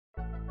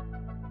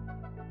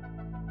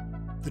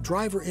The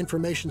Driver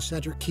Information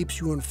Center keeps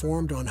you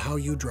informed on how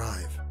you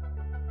drive.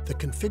 The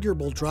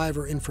Configurable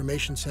Driver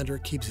Information Center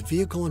keeps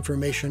vehicle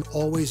information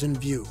always in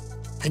view,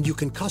 and you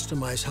can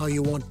customize how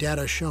you want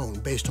data shown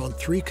based on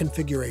 3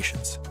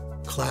 configurations: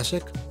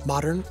 Classic,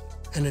 Modern,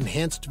 and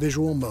Enhanced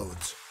Visual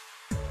modes.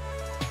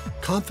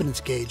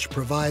 Confidence Gauge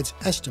provides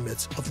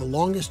estimates of the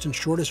longest and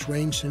shortest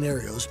range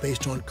scenarios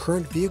based on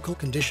current vehicle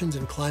conditions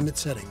and climate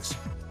settings.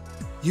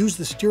 Use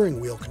the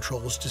steering wheel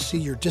controls to see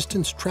your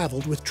distance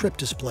traveled with Trip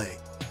Display.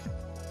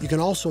 You can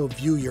also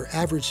view your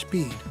average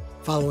speed,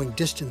 following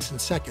distance in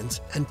seconds,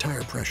 and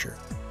tire pressure.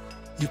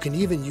 You can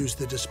even use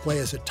the display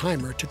as a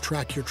timer to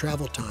track your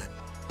travel time.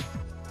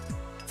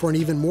 For an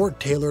even more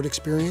tailored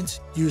experience,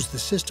 use the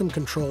system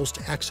controls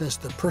to access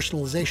the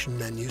personalization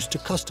menus to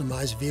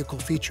customize vehicle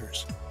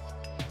features.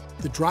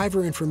 The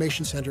Driver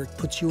Information Center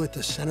puts you at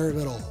the center of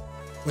it all.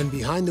 When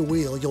behind the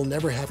wheel, you'll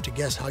never have to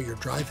guess how you're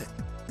driving.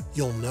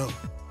 You'll know.